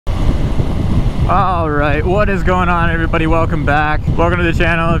All right, what is going on, everybody? Welcome back. Welcome to the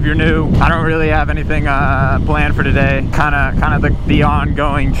channel if you're new. I don't really have anything planned for today. Kind of the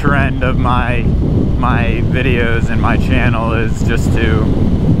ongoing trend of my videos and my channel is just to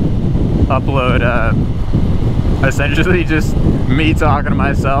upload essentially just me talking to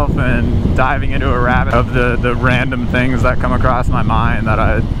myself and diving into a rabbit of the random things that come across my mind that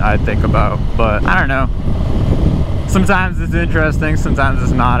I think about. But I don't know. Sometimes it's interesting, sometimes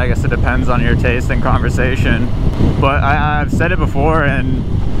it's not. I guess it depends on your taste and conversation. But I've said it before, and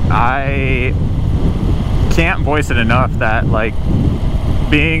I can't voice it enough that, like,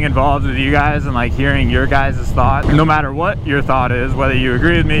 being involved with you guys and like hearing your guys' thoughts, no matter what your thought is, whether you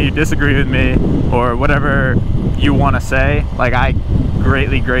agree with me, you disagree with me, or whatever you want to say, like, I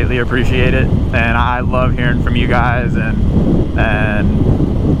greatly appreciate it. And I love hearing from you guys and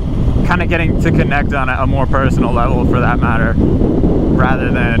kind of getting to connect on a more personal level, for that matter, rather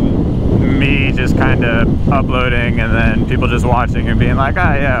than me just kind of uploading and then people just watching and being like,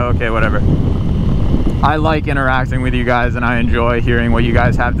 ah, yeah, okay, whatever. I like interacting with you guys, and I enjoy hearing what you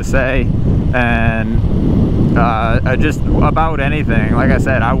guys have to say, and just about anything. Like I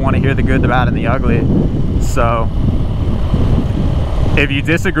said, I want to hear the good, the bad, and the ugly. So if you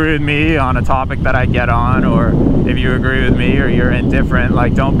disagree with me on a topic that I get on, or if you agree with me or you're indifferent,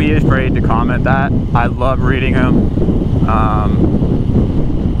 like, don't be afraid to comment that. I love reading them.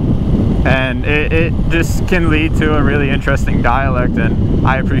 And it just can lead to a really interesting dialect, and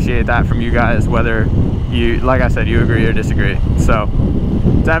I appreciate that from you guys, whether you, like I said, you agree or disagree. So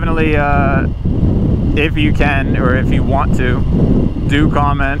definitely, if you can, or if you want to, do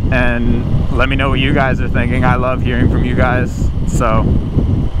comment and let me know what you guys are thinking. I love hearing from you guys, so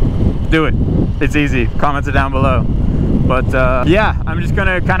do it. It's easy. Comments are down below. But yeah, I'm just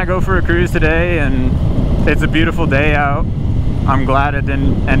gonna kind of go for a cruise today, and it's a beautiful day out. I'm glad it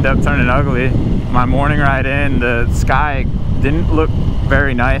didn't end up turning ugly. My morning ride in, the sky didn't look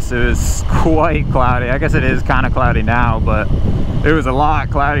very nice. It was quite cloudy. I guess it is kind of cloudy now, but it was a lot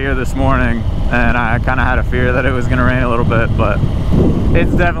cloudier this morning, and I kind of had a fear that it was gonna rain a little bit, but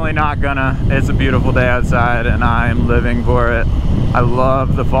it's definitely not gonna. It's a beautiful day outside, and I'm living for it. I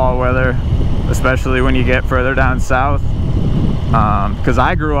love the fall weather, especially when you get further down south, because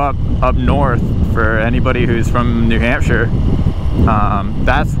I grew up north. For anybody who's from New Hampshire,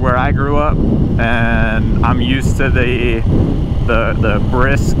 that's where I grew up, and I'm used to the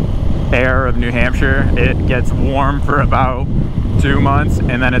brisk air of New Hampshire. It gets warm for about 2 months,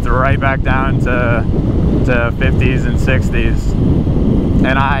 and then it's right back down to 50s and 60s.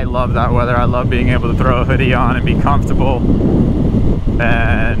 And I love that weather. I love being able to throw a hoodie on and be comfortable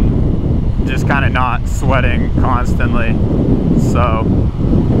and just kind of not sweating constantly. So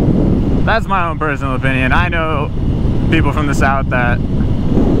that's my own personal opinion. I know people from the south that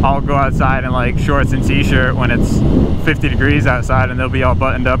I'll go outside in like shorts and t-shirt when it's 50 degrees outside, and they'll be all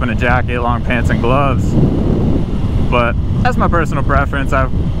buttoned up in a jacket, long pants, and gloves. But that's my personal preference.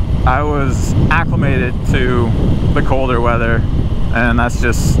 I was acclimated to the colder weather, and that's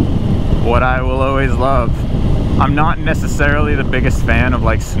just what I will always love. I'm not necessarily the biggest fan of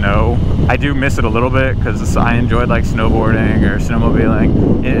like snow. I do miss it a little bit because I enjoyed like snowboarding or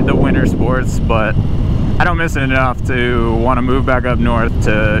snowmobiling in the winter sports, but I don't miss it enough to want to move back up north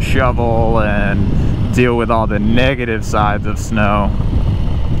to shovel and deal with all the negative sides of snow.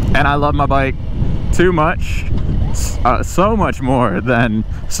 And I love my bike too much, so much more than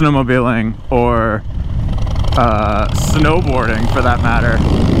snowmobiling or snowboarding, for that matter.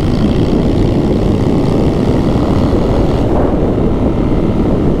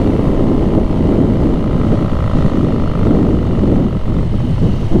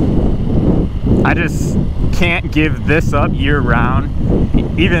 I just can't give this up year-round.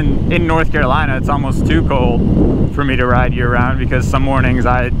 Even in North Carolina, it's almost too cold for me to ride year-round, because some mornings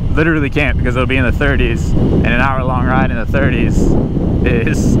I literally can't, because it'll be in the 30s, and an hour-long ride in the 30s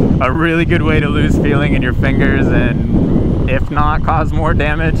is a really good way to lose feeling in your fingers and, if not, cause more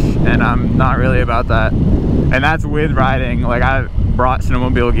damage, and I'm not really about that. And that's with riding. Like, I brought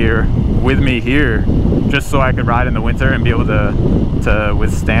snowmobile gear with me here just so I could ride in the winter and be able to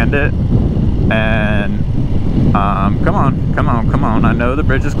withstand it. And come on, I know the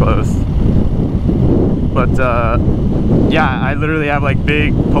bridge is closed, but yeah, I literally have like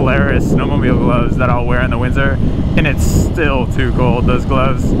big Polaris snowmobile gloves that I'll wear in the winter, and it's still too cold. Those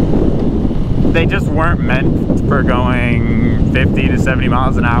gloves, they just weren't meant for going 50 to 70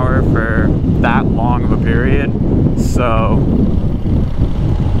 miles an hour for that long of a period. So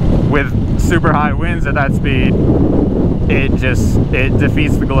with super high winds at that speed, it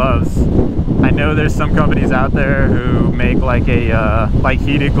defeats the gloves. I know there's some companies out there who make like like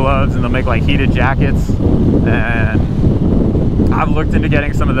heated gloves, and they'll make like heated jackets, and I've looked into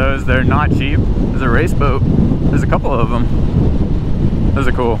getting some of those. They're not cheap. There's a race boat. There's a couple of them. Those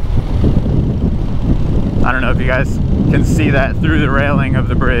are cool. I don't know if you guys can see that through the railing of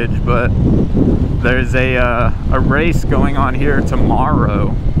the bridge, but there's a race going on here tomorrow,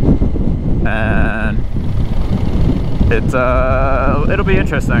 and it'll be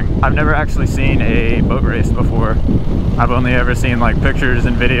interesting. I've never actually seen a boat race before. I've only ever seen like pictures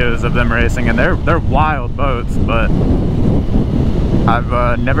and videos of them racing, and they're wild boats, but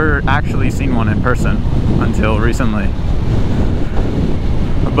I've never actually seen one in person until recently.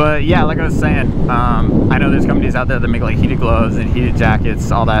 But yeah, like I was saying, I know there's companies out there that make like heated gloves and heated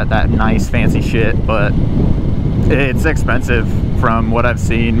jackets, all that nice fancy shit, but it's expensive from what I've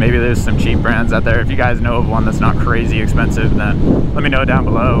seen. Maybe there's some cheap brands out there. If you guys know of one that's not crazy expensive, then let me know down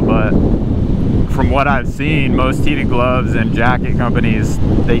below. But from what I've seen, most heated gloves and jacket companies,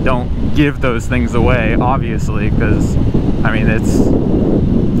 they don't give those things away, obviously, because I mean,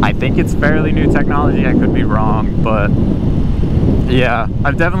 I think it's fairly new technology. I could be wrong, but yeah,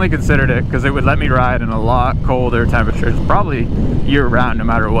 I've definitely considered it because it would let me ride in a lot colder temperatures, probably year round, no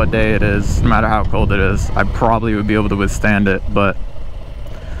matter what day it is, no matter how cold it is. I probably would be able to withstand it, but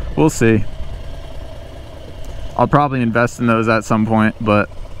we'll see. I'll probably invest in those at some point, but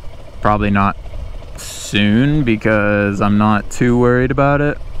probably not soon because I'm not too worried about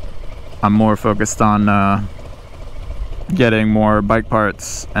it. I'm more focused on getting more bike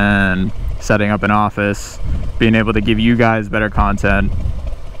parts and setting up an office, being able to give you guys better content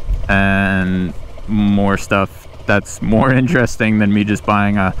and more stuff that's more interesting than me just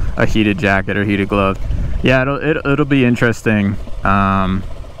buying a heated jacket or heated glove. Yeah, it'll be interesting come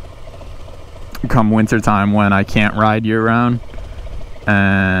winter time when I can't ride year round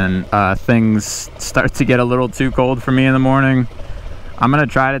and things start to get a little too cold for me in the morning. I'm gonna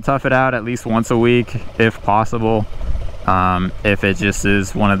try to tough it out at least once a week if possible. If it just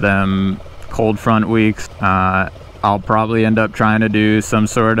is one of them cold front weeks, I'll probably end up trying to do some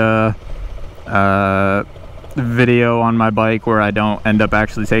sort of video on my bike where I don't end up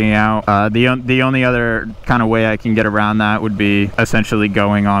actually taking out. The only other kind of way I can get around that would be essentially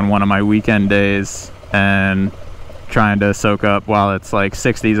going on one of my weekend days and trying to soak up while it's like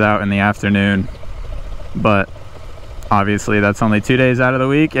 60s out in the afternoon. But obviously that's only 2 days out of the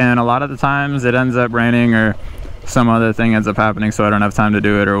week, and a lot of the times it ends up raining or some other thing ends up happening, so I don't have time to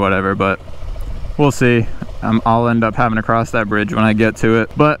do it or whatever. But we'll see. I'll end up having to cross that bridge when I get to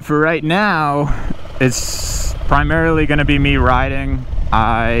it. But for right now, it's primarily going to be me riding.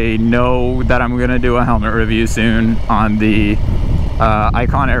 I know that I'm going to do a helmet review soon on the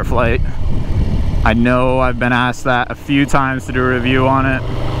Icon Air Flight. I know I've been asked that a few times to do a review on it,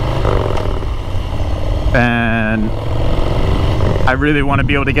 and I really want to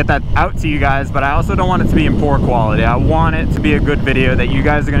be able to get that out to you guys, but I also don't want it to be in poor quality. I want it to be a good video that you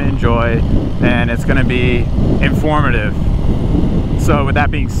guys are going to enjoy, and it's going to be informative. So with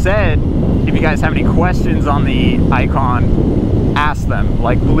that being said, if you guys have any questions on the Icon, ask them.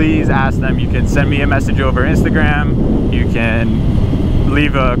 Like, please ask them. You can send me a message over Instagram. You can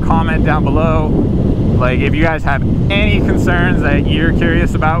leave a comment down below. Like, if you guys have any concerns that you're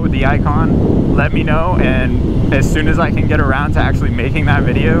curious about with the Icon, let me know, and as soon as I can get around to actually making that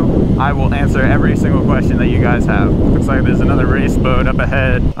video, I will answer every single question that you guys have. Looks like there's another race boat up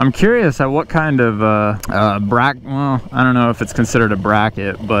ahead. I'm curious at what kind of bracket, well, I don't know if it's considered a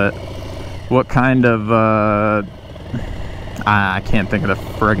bracket, but what kind of I can't think of the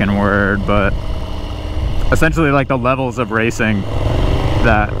friggin' word, but essentially like the levels of racing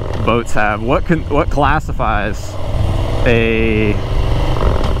that boats have. What classifies a,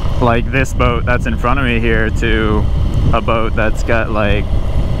 like this boat that's in front of me here, to a boat that's got like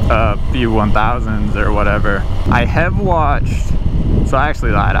a few 1000s or whatever. I have watched, so I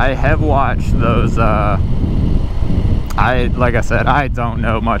actually lied, I have watched those like I said, I don't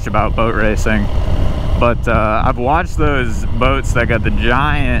know much about boat racing, but I've watched those boats that got the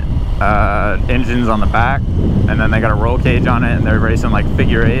giant engines on the back, and then they got a roll cage on it, and they're racing like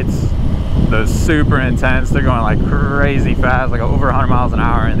figure eights. Those super intense, they're going like crazy fast, like over 100 miles an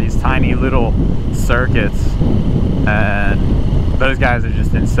hour in these tiny little circuits, and those guys are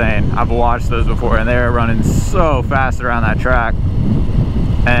just insane. I've watched those before, and they're running so fast around that track,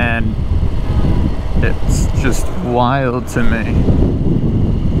 and it's just wild to me.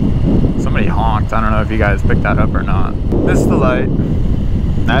 Somebody honked. I don't know if you guys picked that up or not. Missed the light.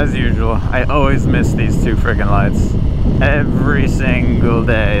 As usual, I always miss these two freaking lights. Every single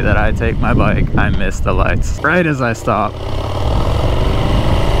day that I take my bike, I miss the lights right as I stop.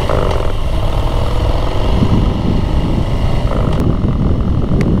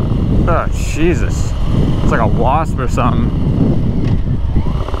 Oh, Jesus. It's like a wasp or something.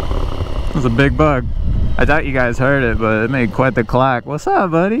 It was a big bug. I doubt you guys heard it, but it made quite the clack. What's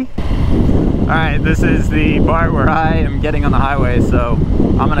up, buddy? Alright, this is the part where I am getting on the highway, so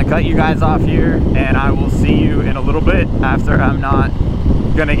I'm gonna cut you guys off here, and I will see you in a little bit after I'm not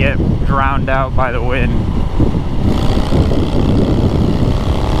gonna get drowned out by the wind.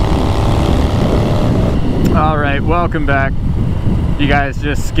 Alright, welcome back. You guys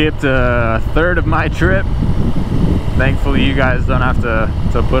just skipped a third of my trip. Thankfully you guys don't have to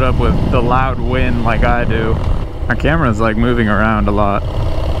put up with the loud wind like I do. My camera's like moving around a lot.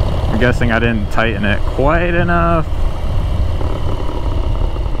 I'm guessing I didn't tighten it quite enough.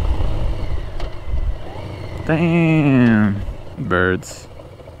 Damn. Birds.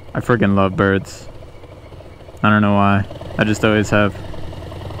 I freaking love birds. I don't know why. I just always have.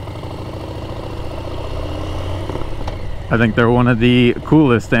 I think they're one of the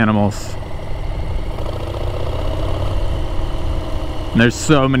coolest animals. And there's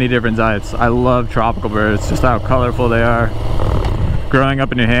so many different types. I love tropical birds, just how colorful they are. Growing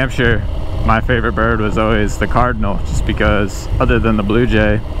up in New Hampshire, my favorite bird was always the cardinal, just because other than the blue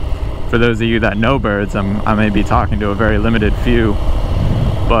jay, for those of you that know birds, I may be talking to a very limited few,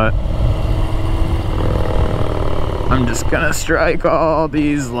 but I'm just gonna strike all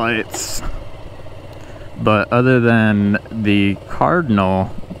these lights. But other than the cardinal,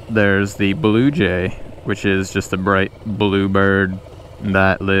 there's the blue jay, which is just a bright blue bird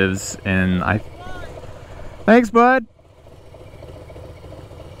that lives in, Thanks, bud.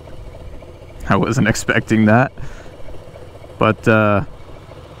 I wasn't expecting that. But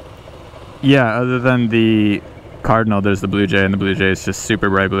yeah, other than the cardinal, there's the blue jay, and the blue jay is just super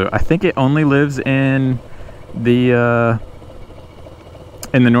bright blue. I think it only lives in the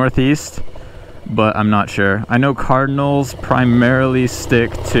Northeast, but I'm not sure. I know cardinals primarily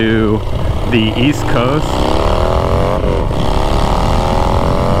stick to the East Coast.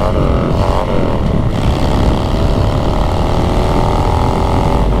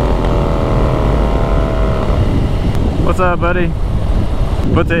 What's up, buddy?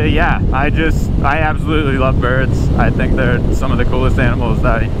 But yeah, I absolutely love birds. I think they're some of the coolest animals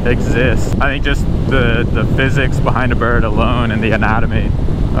that exist. I think just the physics behind a bird alone and the anatomy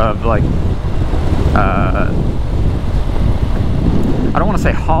of, like, I don't want to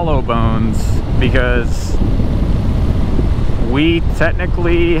say hollow bones, because we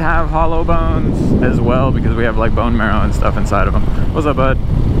technically have hollow bones as well, because we have like bone marrow and stuff inside of them. What's up, bud?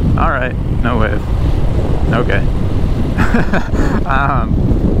 All right, no wave. Okay.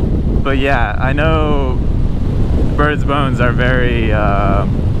 But yeah, I know birds' bones are very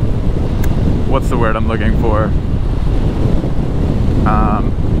what's the word I'm looking for?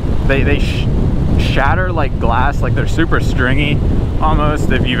 They shatter like glass, like they're super stringy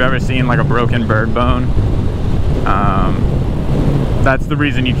almost. If you've ever seen like a broken bird bone, that's the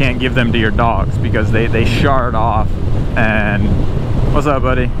reason you can't give them to your dogs, because they shard off. And what's up,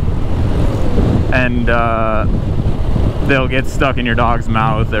 buddy? And they'll get stuck in your dog's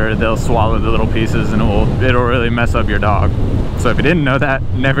mouth, or they'll swallow the little pieces, and it'll really mess up your dog. So if you didn't know that,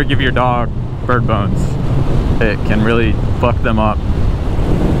 never give your dog bird bones. It can really fuck them up.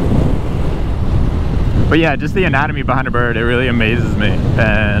 But yeah, just the anatomy behind a bird, it really amazes me.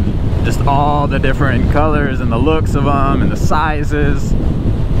 And just all the different colors and the looks of them and the sizes.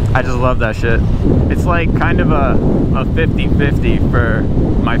 I just love that shit. It's like kind of a 50-50 for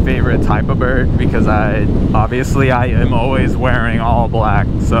my favorite type of bird, because obviously I am always wearing all black.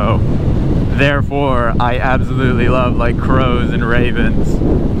 So therefore I absolutely love like crows and ravens.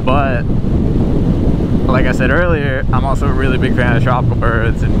 But like I said earlier, I'm also a really big fan of tropical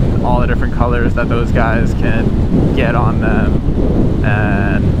birds and all the different colors that those guys can get on them.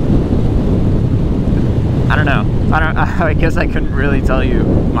 And I don't know. I guess I couldn't really tell you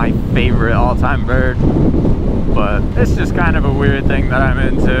my favorite all-time bird, but it's just kind of a weird thing that I'm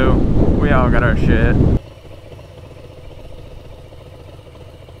into. We all got our shit.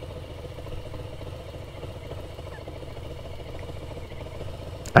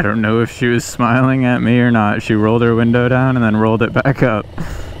 I don't know if she was smiling at me or not. She rolled her window down and then rolled it back up.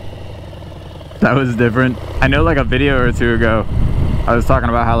 That was different. I know like a video or two ago, I was talking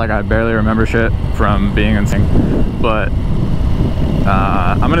about how like I barely remember shit from being in sync, but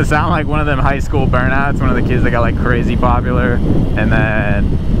I'm gonna sound like one of them high school burnouts, one of the kids that got like crazy popular and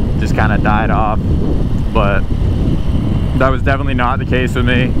then just kind of died off. But that was definitely not the case with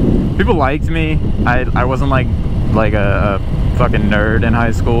me. People liked me. I wasn't like like a fucking nerd in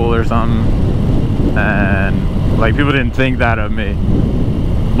high school or something, and like people didn't think that of me.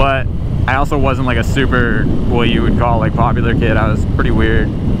 But I also wasn't like a super, what you would call like popular kid. I was pretty weird,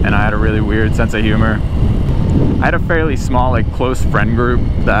 and I had a really weird sense of humor. I had a fairly small, like, close friend group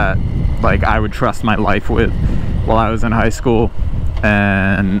that like I would trust my life with while I was in high school,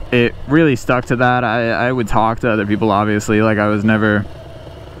 and it really stuck to that. I would talk to other people, obviously. Like I was never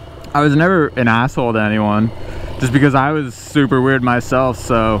an asshole to anyone, just because I was super weird myself.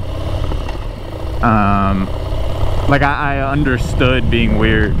 So like I understood being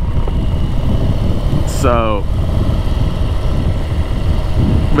weird. So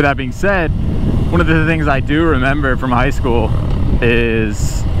with that being said, one of the things I do remember from high school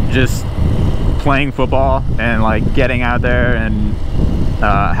is just playing football and like getting out there and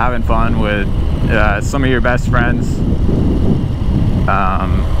having fun with some of your best friends.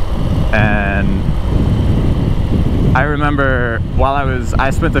 And I remember while I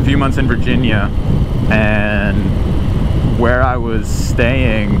spent a few months in Virginia, and where I was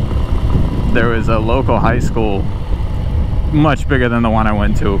staying, there was a local high school, much bigger than the one I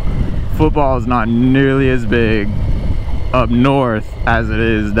went to. Football is not nearly as big up north as it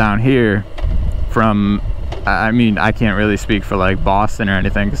is down here. From, I mean, I can't really speak for like Boston or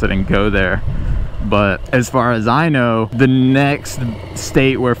anything because I didn't go there, but as far as I know, the next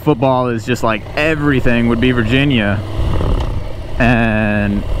state where football is just like everything would be Virginia.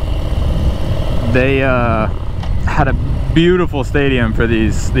 And they had a beautiful stadium for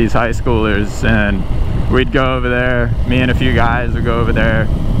these high schoolers, and we'd go over there. Me and a few guys would go over there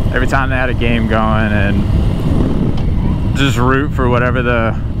every time they had a game going and just root for whatever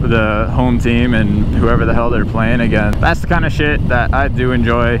the home team and whoever the hell they're playing against. That's the kind of shit that I do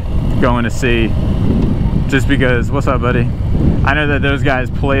enjoy going to see, just because, what's up, buddy? I know that those guys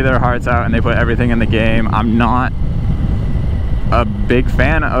play their hearts out and they put everything in the game. I'm not a big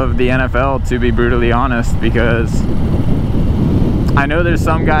fan of the NFL, to be brutally honest, because I know there's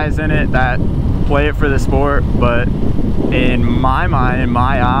some guys in it that play it for the sport, but in my mind, in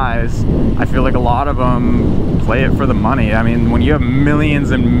my eyes, I feel like a lot of them play it for the money. I mean, when you have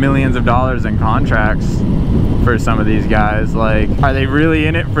millions and millions of dollars in contracts for some of these guys, like, are they really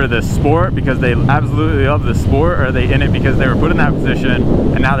in it for the sport because they absolutely love the sport, or are they in it because they were put in that position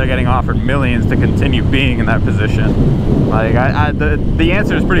and now they're getting offered millions to continue being in that position? Like, the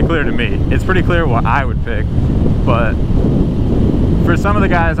answer is pretty clear to me. It's pretty clear what I would pick, but for some of the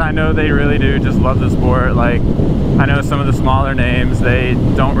guys, I know they really do just love the sport. Like, I know some of the smaller names, they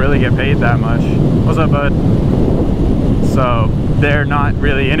don't really get paid that much. What's up, bud? So they're not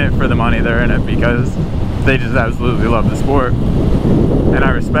really in it for the money. They're in it because they just absolutely love the sport, and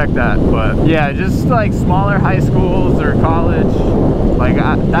I respect that. But yeah, just like smaller high schools or college, like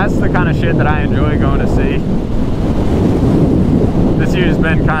that's the kind of shit that I enjoy going to see. This year's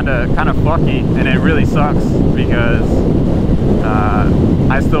been kind of fucky, and it really sucks because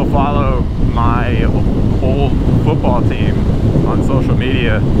I still follow my old football team on social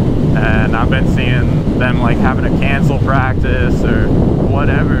media, and I've been seeing them like having to cancel practice or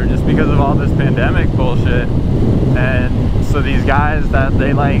whatever just because of all this pandemic bullshit. And so these guys that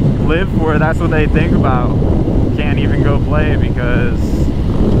they like live for, that's what they think about, can't even go play because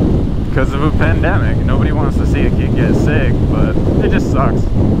of a pandemic. Nobody wants to see a kid get sick, but it just sucks.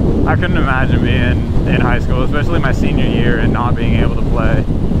 I couldn't imagine being in high school, especially my senior year, and not being able to play,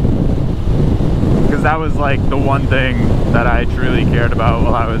 because that was like the one thing that I truly cared about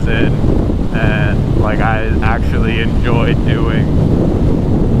while I was in, and like I actually enjoyed doing.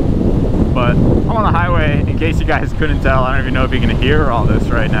 But I'm on the highway, in case you guys couldn't tell. I don't even know if you can hear all this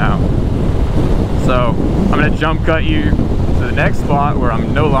right now. So I'm gonna jump cut you to the next spot where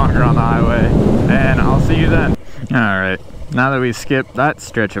I'm no longer on the highway, and I'll see you then. Alright, now that we skipped that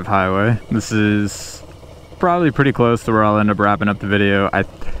stretch of highway, this is probably pretty close to where I'll end up wrapping up the video.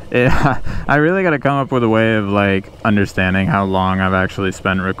 I really gotta come up with a way of like understanding how long I've actually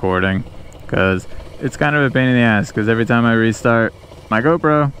spent recording, because it's kind of a pain in the ass, because every time I restart my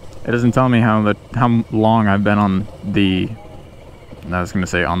GoPro, it doesn't tell me how long I've been on the, I was gonna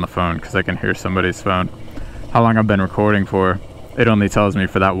say on the phone because I can hear somebody's phone, how long I've been recording for. It only tells me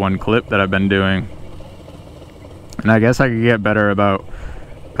for that one clip that I've been doing. And I guess I could get better about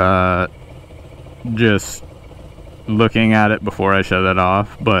just looking at it before I shut it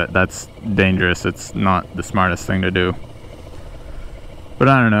off, but that's dangerous. It's not the smartest thing to do. But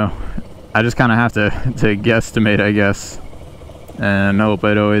I don't know, I just kind of have to guesstimate, I guess, and hope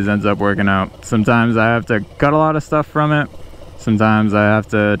it always ends up working out. Sometimes I have to cut a lot of stuff from it. Sometimes I have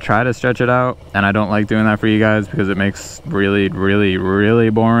to try to stretch it out, and I don't like doing that for you guys because it makes really, really, really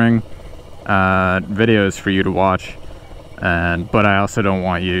boring. videos for you to watch, but I also don't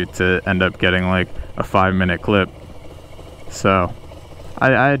want you to end up getting like a 5-minute clip. So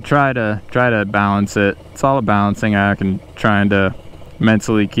I try to balance it. It's all a balancing act, and trying to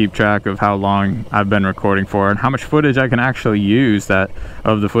mentally keep track of how long I've been recording for and how much footage I can actually use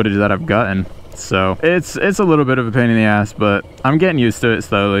of the footage that I've gotten. So it's a little bit of a pain in the ass, but I'm getting used to it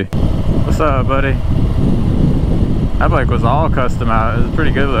slowly. What's up, buddy? That bike was all custom out. It was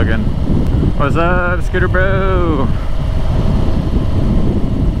pretty good looking. What's up, Scooter Bro?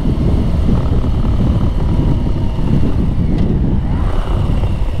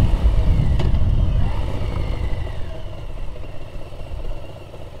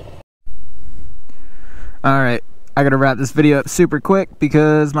 Alright, I gotta wrap this video up super quick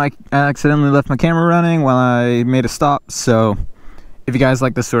because I accidentally left my camera running while I made a stop. So if you guys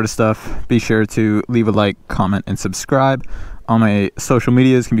like this sort of stuff, be sure to leave a like, comment, and subscribe. All my social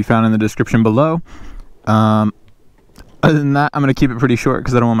medias can be found in the description below. Other than that, I'm gonna keep it pretty short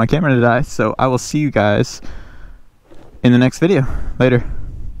because I don't want my camera to die. So I will see you guys in the next video. Later.